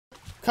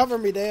Cover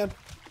me, Dan.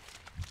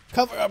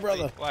 Cover our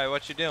brother. Why?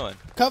 What you doing?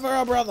 Cover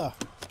our brother.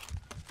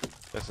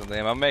 Listen,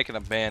 Liam, I'm making a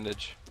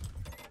bandage.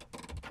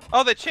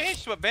 Oh, they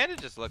changed what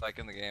bandages look like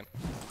in the game.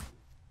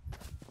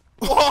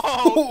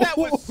 Whoa, that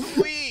was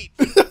sweet!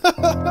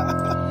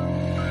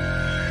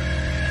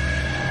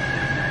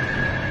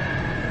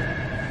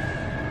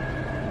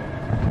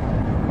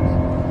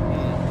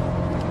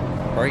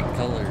 Bright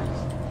colors.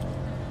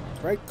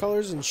 Bright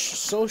colors and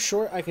so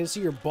short I can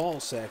see your ball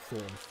sack through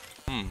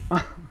them.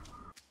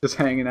 Just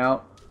hanging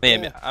out.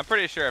 Liam, Yeah. I'm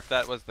pretty sure if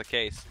that was the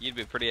case, you'd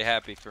be pretty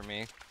happy for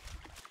me.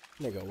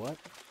 Nigga, what?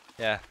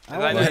 Yeah. I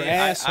want your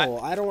asshole.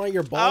 I don't want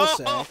your ball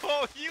sack.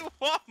 Oh, you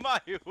want my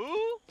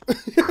who?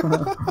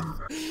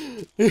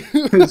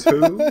 His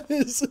who?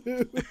 His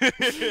who?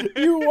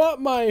 You want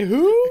my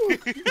who?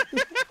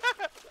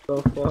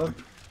 The fuck?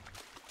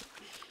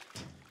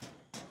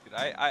 Dude,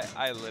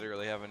 I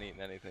literally haven't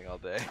eaten anything all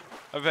day.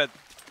 I've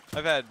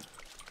had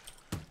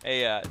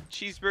a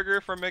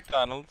cheeseburger from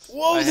McDonald's.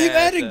 Whoa, they've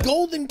added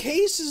golden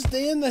cases,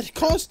 Dan, that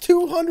cost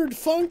 200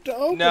 funk to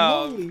open.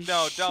 No, Holy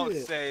no, shit. don't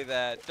say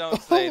that.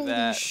 Don't say Holy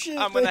that. shit,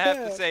 I'm gonna they have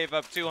to have. save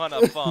up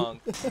 200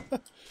 funk.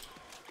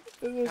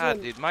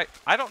 God, dude,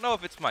 I don't know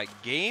if it's my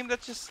game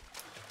that's just.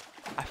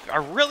 I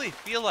really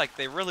feel like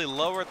they really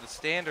lowered the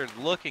standard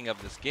looking of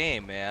this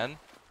game, man.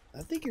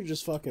 I think you're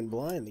just fucking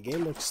blind. The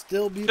game looks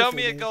still beautiful. Show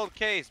me a man. gold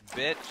case,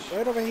 bitch.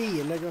 Right over here,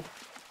 you nigga.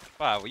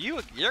 Wow,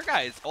 your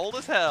guy's old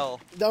as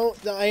hell.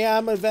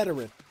 I'm a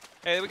veteran.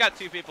 Hey, we got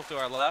 2 people to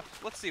our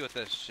left. Let's see what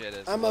this shit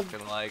is I'm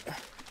looking like.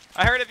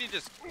 I heard if you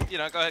just, go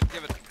ahead and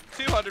give it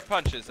 200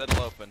 punches,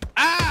 it'll open.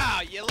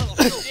 Ah, you little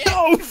shit!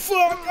 Oh,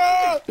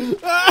 fuck!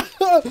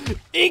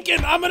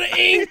 Inking! I'm gonna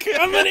ink!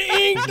 I'm gonna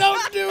ink!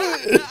 Don't do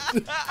it!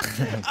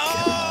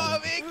 Oh,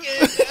 I'm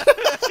inking!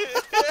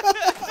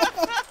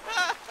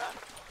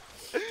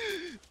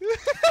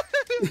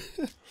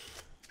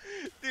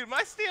 Dude,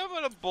 my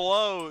stamina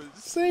blows.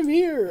 Same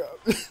here.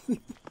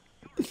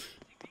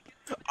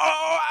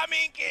 Oh, I'm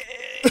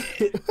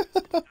inking!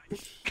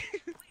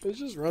 Let's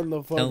just run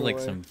the fuck Sounds away.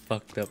 like some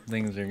fucked up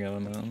things are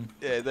going on.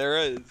 Yeah, there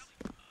is.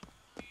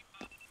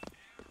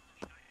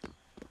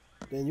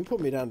 Dan, you put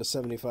me down to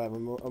 75.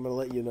 I'm gonna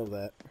let you know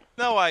that.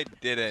 No, I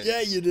didn't.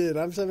 Yeah, you did.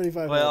 I'm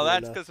 75. Well, right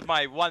that's now. because of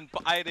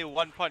I did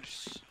 1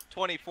 punch,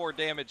 24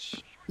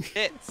 damage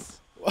hits.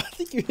 Well, I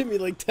think you hit me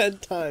like 10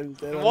 times.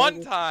 Dan.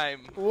 One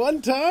time.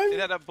 One time? It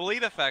had a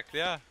bleed effect,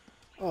 yeah.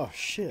 Oh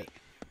shit!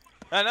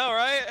 I know,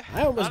 right?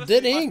 I almost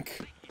Honestly, did ink.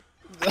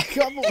 A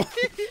couple.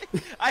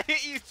 I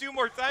hit you 2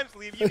 more times,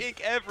 Liam. You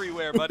ink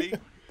everywhere, buddy.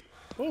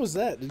 What was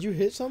that? Did you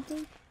hit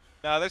something?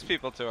 No, there's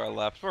people to our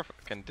left. We're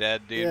fucking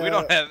dead, dude. Yeah. We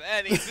don't have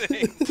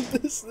anything.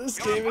 this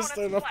game is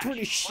starting off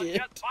pretty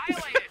shit.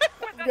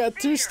 I got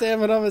 2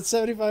 stamina. I'm at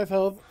 75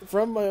 health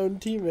from my own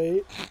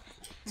teammate.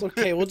 It's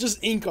okay. We'll just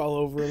ink all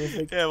over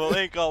him. Yeah, we'll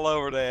ink all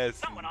over the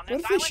ass. What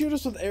if they shoot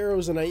us with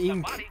arrows and I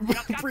ink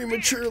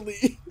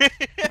prematurely?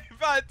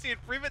 But,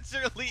 dude,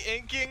 prematurely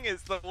inking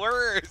is the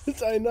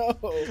worst. I know.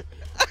 Who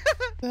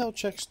the hell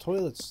checks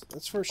toilets?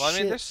 That's for Well, I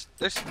shit. mean,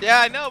 there's, yeah,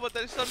 I know, but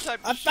there's some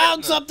type of I shit found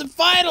in them. something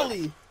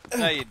finally.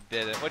 No, you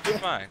didn't. What'd you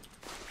find?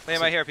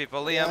 Liam, I hear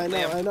people. Liam, I know,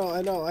 Liam. I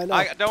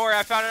know. Don't worry,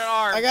 I found an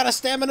arm. I got a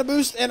stamina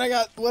boost and I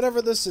got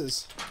whatever this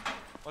is.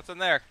 What's in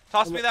there?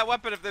 Toss me that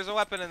weapon if there's a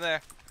weapon in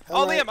there.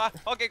 All Oh, right. Liam,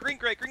 okay, green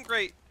crate, green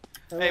crate.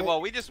 All Hey, right.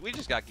 well, we just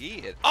got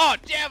geared. Oh,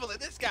 javelin,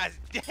 this guy's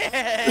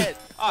dead.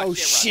 Oh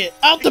shit. shit!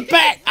 Out the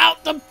back!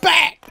 Out the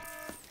back!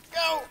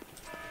 Go!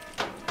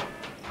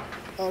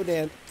 Oh,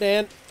 Dan,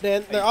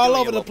 they're all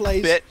over the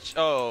place. Bitch.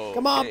 Oh.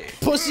 Come on, okay.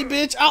 pussy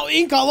bitch! I'll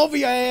ink all over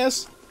your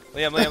ass.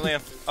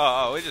 Liam.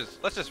 Oh,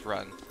 let's just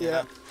run.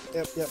 Yeah,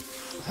 yep.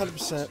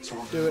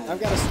 100%. Do it. I've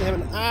got a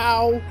stamina.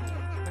 Ow!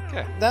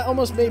 Okay. That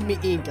almost made me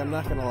ink. I'm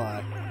not gonna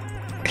lie.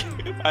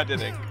 I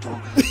didn't.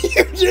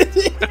 You did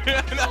it!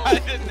 No,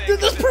 I didn't. Dude,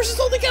 this person's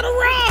only got a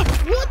rock.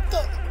 What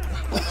the?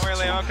 Don't worry,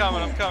 Liam.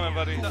 I'm coming,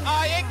 buddy. Oh,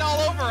 I inked all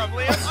over him,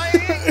 Liam. I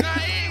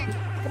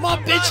inked. Come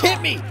on, bitch!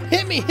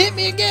 Hit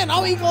me again!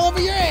 I'll ink all over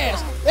your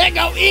ass. There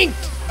go, inked.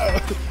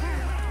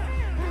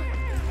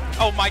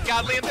 Oh my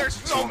God, Liam! There's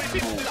so many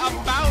people. I'm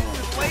bound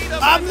to lay them.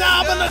 I'm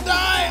gonna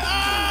die!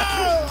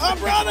 Oh, I'm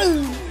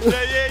running!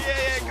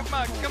 Yeah.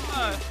 Come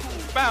on.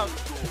 Bound.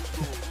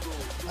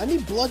 I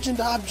need bludgeoned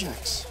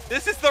objects.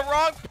 This is the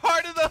wrong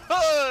part of the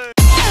hood.